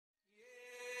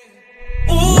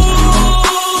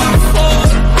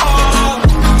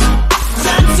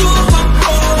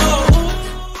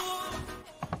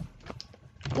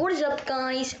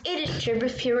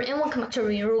chairbf here, and welcome back to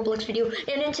a Roblox video.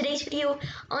 And in today's video,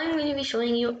 I'm going to be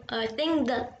showing you a thing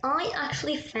that I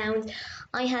actually found.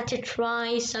 I had to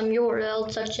try some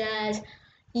URLs such as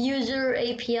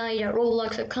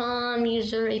userapi.roblox.com,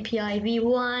 userapi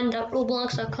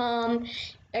v1.roblox.com,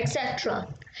 etc.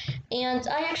 And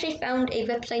I actually found a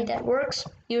website that works,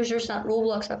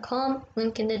 users.roblox.com.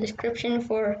 Link in the description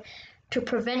to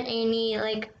prevent any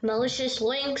malicious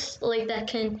links that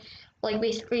can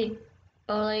basically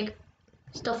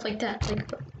stuff like that,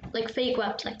 like fake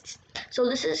websites. So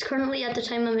this is currently, at the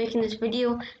time I'm making this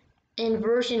video, in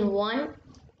version 1.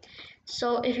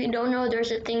 So if you don't know,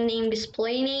 there's a thing named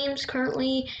DisplayNames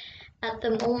currently. At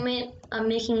the moment I'm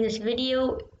making this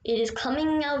video, it is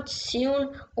coming out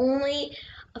soon. Only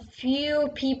a few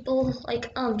people,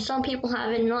 some people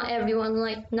have it, not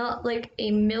everyone, not like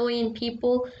a million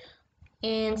people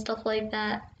and stuff like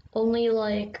that. Only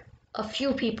a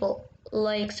few people,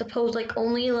 suppose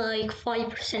only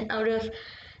 5% out of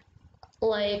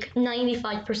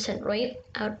 95%, right?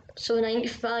 So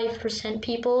 95%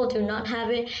 people do not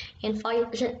have it and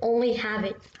 5% only have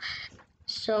it.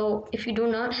 So if you do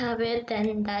not have it,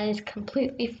 then that is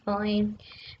completely fine,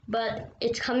 but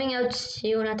it's coming out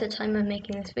soon. At the time I'm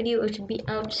making this video, it should be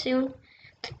out soon.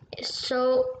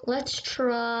 So let's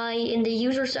try in the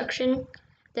user section,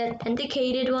 the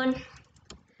authenticated one,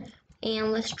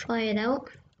 and let's try it out.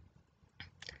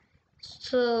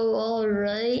 So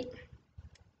alright,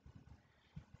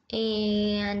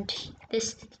 and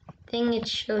this thing, it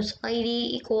shows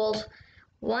ID equals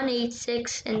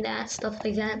 186 and that stuff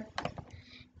like that,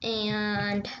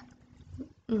 and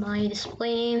my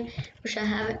display name, which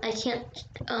I can't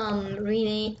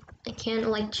rename, I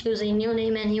can't choose a new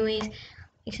name anyways,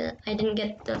 except I didn't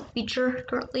get the feature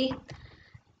currently.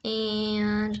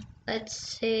 And let's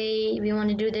say we want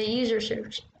to do the user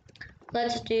search.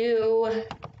 Let's do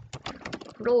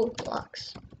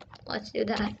Roblox. Let's do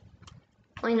that.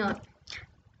 Why not?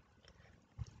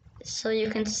 So you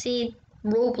can see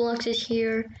Roblox is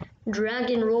here,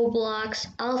 Dragon Roblox,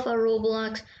 Alpha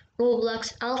Roblox,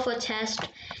 Roblox Alpha Test,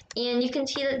 and you can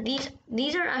see that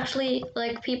these are actually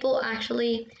people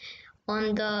actually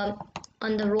on the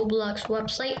Roblox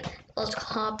website. Let's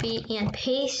copy and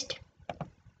paste.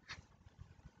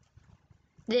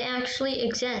 They actually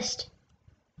exist.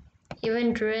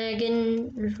 Even Dragon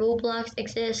Roblox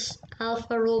exists,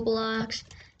 Alpha Roblox,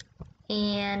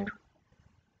 and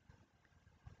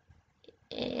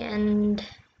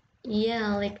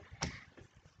yeah, like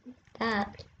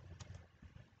that.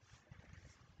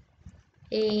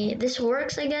 This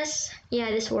works, I guess. Yeah,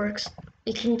 this works.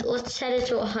 Let's set it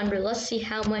to 100. Let's see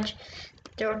how much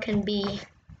there can be.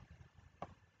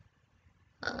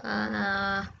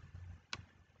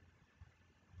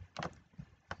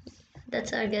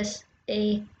 That's, I guess,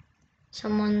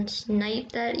 someone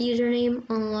sniped that username,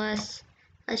 unless,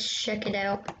 let's check it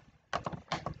out.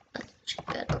 Let's check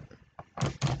that out.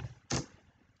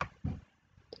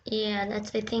 Yeah,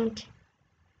 that's, I think,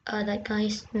 that guy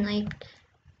sniped.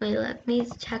 Wait, let me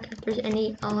check if there's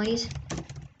any eyes.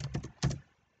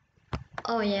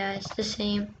 Oh yeah, it's the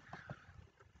same.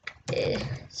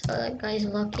 So that guy's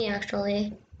lucky,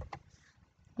 actually.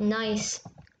 Nice.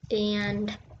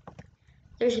 And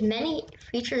there's many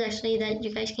features actually that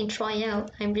you guys can try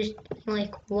out. I'm just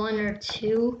doing one or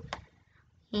two,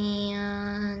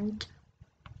 and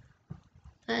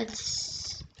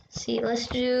let's see. Let's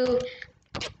do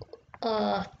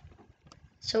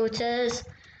so it says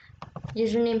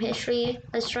username history.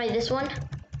 Let's try this one.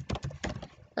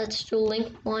 Let's do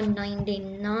link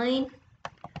 199.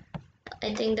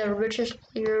 I think the richest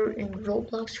player in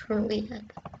Roblox currently at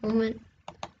the moment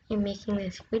in making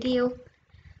this video.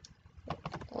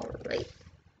 Alright.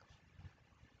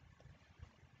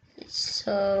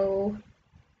 So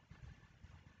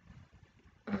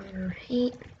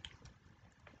alright.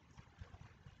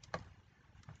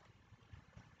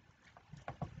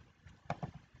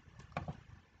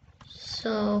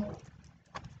 So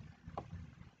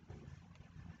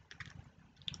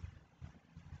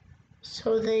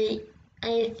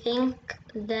I think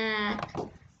that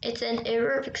it's an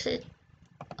error because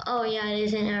oh yeah, it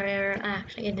is an error.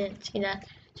 Actually, I didn't see that.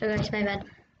 So guys, my bad.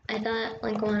 I thought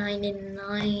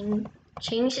 199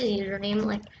 changed his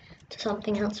username to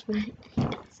something else, but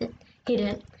he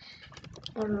didn't.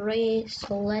 Alright,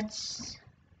 so let's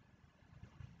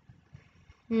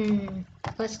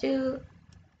do,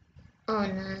 oh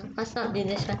no, let's not do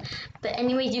this one. But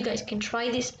anyways, you guys can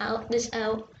try this out.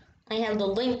 I have the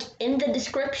link in the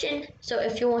description, so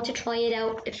if you want to try it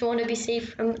out, if you want to be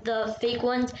safe from the fake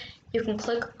ones, you can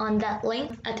click on that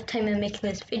link at the time I'm making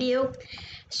this video.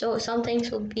 So some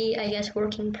things will be, I guess,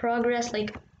 work in progress,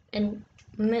 like and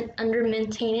under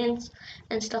maintenance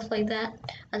and stuff like that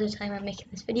at the time I'm making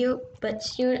this video, but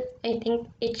soon I think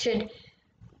it should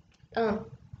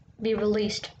be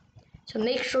released. So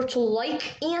make sure to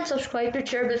like and subscribe to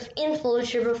chairbf and follow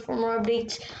chairbf for more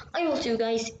updates. I will see you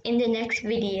guys in the next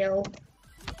video.